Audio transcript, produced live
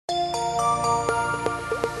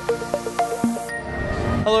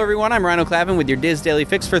Hello, everyone. I'm Rhino Clavin with your Diz Daily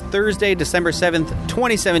Fix for Thursday, December 7th,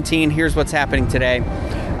 2017. Here's what's happening today.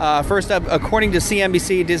 First up, according to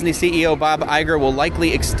CNBC, Disney CEO Bob Iger will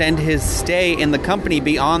likely extend his stay in the company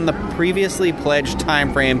beyond the previously pledged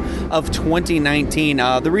timeframe of 2019.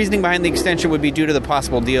 The reasoning behind the extension would be due to the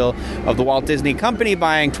possible deal of the Walt Disney Company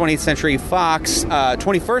buying 21st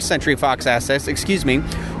Century Fox assets,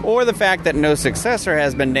 or the fact that no successor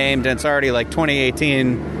has been named, and it's already like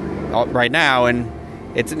 2018 right now, and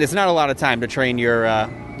it's not a lot of time to train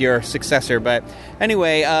your successor. But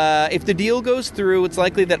anyway, if the deal goes through, it's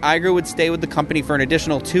likely that Iger would stay with the company for an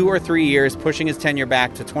additional 2 or 3 years, pushing his tenure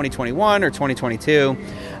back to 2021 or 2022.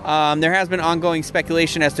 There has been ongoing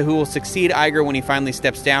speculation as to who will succeed Iger when he finally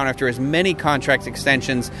steps down after his many contract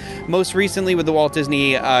extensions, most recently with the Walt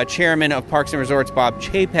Disney chairman of Parks and Resorts, Bob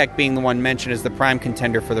Chapek, being the one mentioned as the prime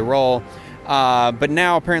contender for the role. But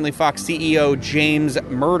now, apparently, Fox CEO James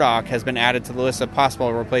Murdoch has been added to the list of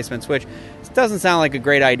possible replacements, which doesn't sound like a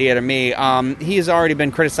great idea to me. He has already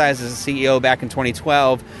been criticized as a CEO back in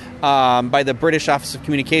 2012 by the British Office of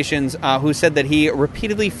Communications, who said that he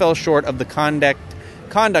repeatedly fell short of the conduct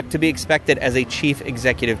to be expected as a chief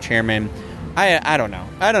executive chairman. I don't know.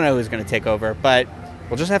 I don't know who's going to take over, but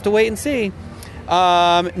we'll just have to wait and see.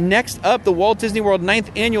 Next up, the Walt Disney World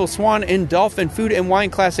 9th Annual Swan and Dolphin Food and Wine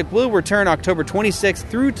Classic will return October 26th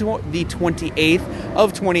through the 28th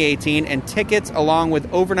of 2018, and tickets along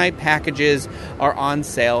with overnight packages are on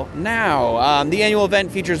sale now. The annual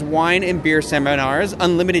event features wine and beer seminars,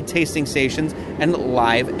 unlimited tasting stations, and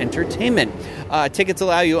live entertainment. Tickets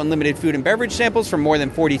allow you unlimited food and beverage samples from more than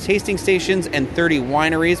 40 tasting stations and 30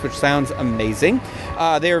 wineries, which sounds amazing.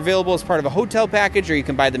 They are available as part of a hotel package, or you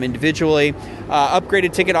can buy them individually.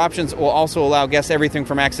 Upgraded ticket options will also allow guests everything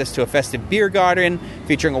from access to a festive beer garden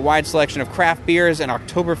featuring a wide selection of craft beers and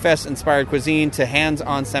Oktoberfest-inspired cuisine to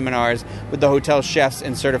hands-on seminars with the hotel chefs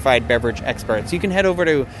and certified beverage experts. You can head over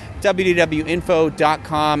to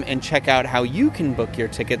www.info.com and check out how you can book your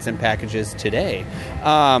tickets and packages today.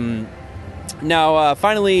 Now,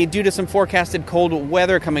 finally, due to some forecasted cold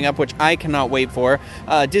weather coming up, which I cannot wait for,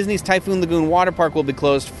 Disney's Typhoon Lagoon water park will be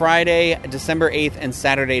closed Friday, December 8th, and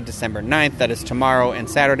Saturday, December 9th. That is tomorrow and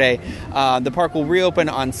Saturday. The park will reopen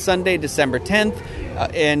on Sunday, December 10th.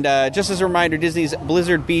 And just as a reminder, Disney's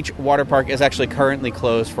Blizzard Beach water park is actually currently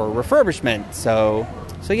closed for refurbishment. So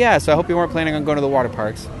I hope you weren't planning on going to the water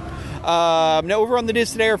parks. Now, over on the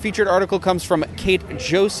Diz Today, our featured article comes from Kate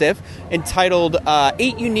Joseph, entitled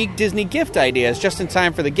 8 Unique Disney Gift Ideas, just in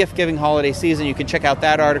time for the gift-giving holiday season. You can check out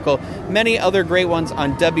that article, many other great ones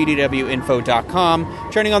on www.info.com.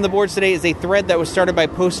 Trending on the boards today is a thread that was started by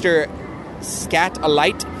poster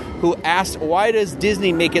Scat-A-Light, who asked, "Why does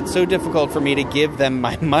Disney make it so difficult for me to give them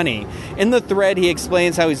my money?" In the thread, he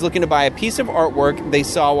explains how he's looking to buy a piece of artwork they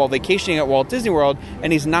saw while vacationing at Walt Disney World,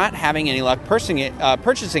 and he's not having any luck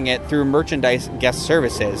purchasing it through merchandise guest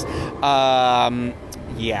services.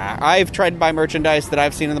 Yeah, I've tried to buy merchandise that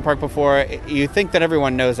I've seen in the park before. You think that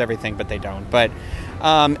everyone knows everything, but they don't. But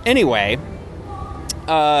anyway...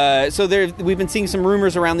 So we've been seeing some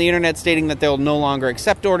rumors around the internet stating that they'll no longer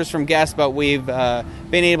accept orders from guests, but we've been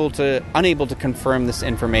unable to confirm this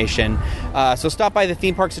information. So stop by the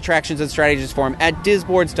Theme Parks Attractions and Strategies forum at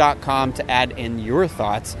disboards.com to add in your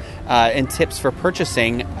thoughts and tips for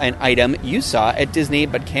purchasing an item you saw at Disney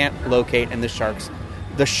but can't locate in the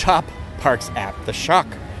Shop Parks app. The Shock.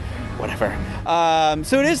 Whatever.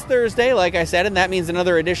 So it is Thursday, like I said, and that means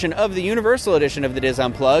another edition of the Universal edition of the Diz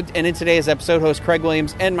Unplugged. And in today's episode, host Craig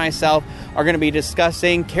Williams and myself are going to be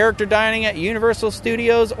discussing character dining at Universal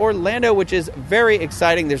Studios Orlando, which is very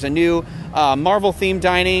exciting. There's a new Marvel-themed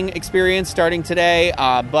dining experience starting today,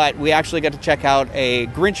 but we actually got to check out a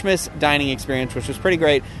Grinchmas dining experience, which was pretty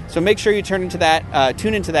great. So make sure you tune into that at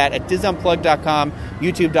DizUnplugged.com,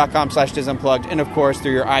 YouTube.com/DizUnplugged, and of course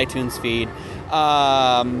through your iTunes feed.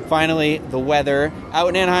 Finally, the weather out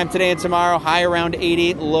in Anaheim today and tomorrow, high around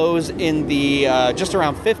 80, lows in the just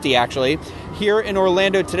around 50 actually. Here in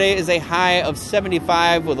Orlando today is a high of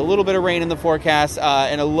 75 with a little bit of rain in the forecast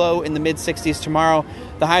and a low in the mid 60s tomorrow.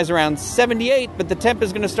 The high is around 78, but the temp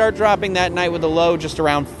is going to start dropping that night with a low just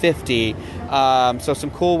around 50. So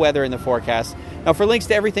some cool weather in the forecast. Now, for links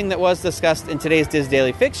to everything that was discussed in today's Diz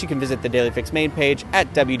Daily Fix, you can visit the Daily Fix main page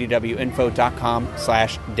at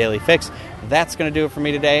www.info.com/dailyfix. That's going to do it for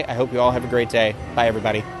me today. I hope you all have a great day. Bye,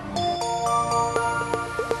 everybody.